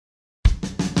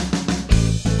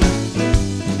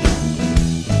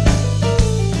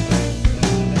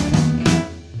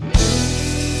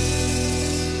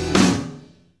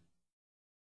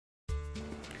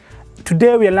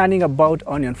Today we are learning about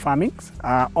onion farming.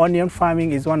 Onion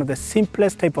farming is one of the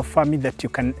simplest type of farming that you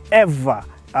can ever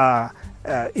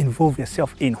involve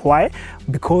yourself in. Why?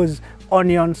 Because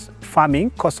onions farming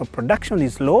cost of production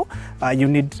is low. You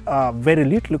need very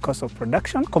little cost of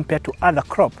production compared to other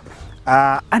crop.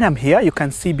 And I'm here, you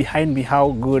can see behind me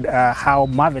how good, how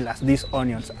marvelous these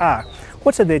onions are.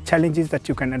 What are the challenges that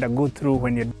you can go through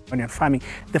when you're onion farming?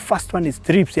 The first one is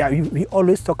thrips. Yeah, we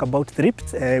always talk about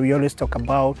thrips. We always talk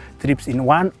about thrips in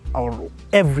one or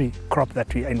every crop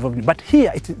that we are involved in. But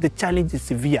here, the challenge is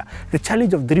severe. The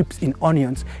challenge of thrips in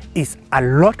onions is a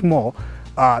lot more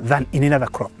than in another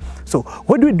crop. So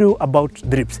what do we do about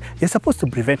thrips? You're supposed to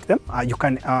prevent them. You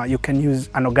can use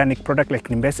an organic product like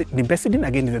nimbecidine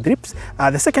against the thrips.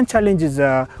 The second challenge is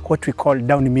what we call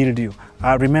downy mildew.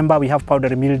 Remember, we have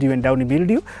powdery mildew and downy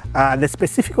mildew. The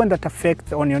specific one that affects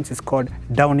the onions is called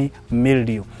downy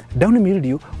mildew. Downy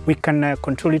mildew, we can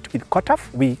control it with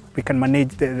cut-off. We can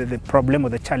manage the problem or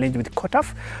the challenge with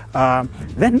cut-off.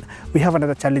 Then we have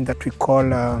another challenge that we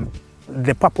call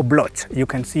the purple blotch. You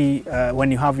can see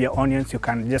when you have your onions, you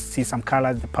can just see some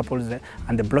colors, the purples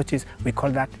and the blotches. We call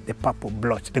that the purple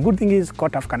blotch. The good thing is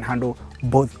cut-off can handle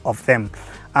both of them.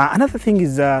 Another thing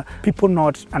is people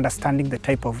not understanding the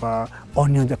type of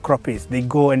onion the crop is. They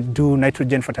go and do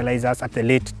nitrogen fertilizers at the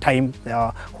late time,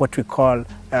 what we call,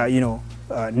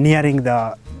 nearing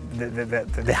the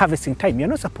harvesting time. You're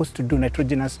not supposed to do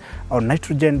nitrogenous or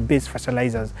nitrogen-based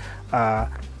fertilizers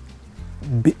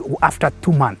after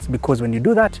 2 months, because when you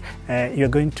do that, you're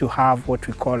going to have what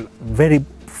we call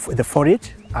the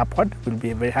forage upward will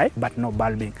be very high, but no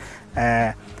bulbing.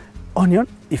 Onion,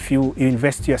 if you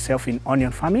invest yourself in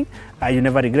onion farming, you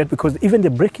never regret, because even the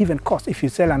break-even cost, if you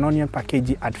sell an onion per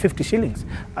kg at 50 shillings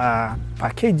per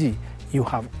kg, you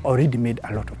have already made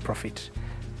a lot of profit.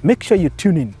 Make sure you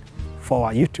tune in for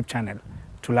our YouTube channel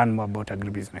to learn more about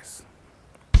agribusiness.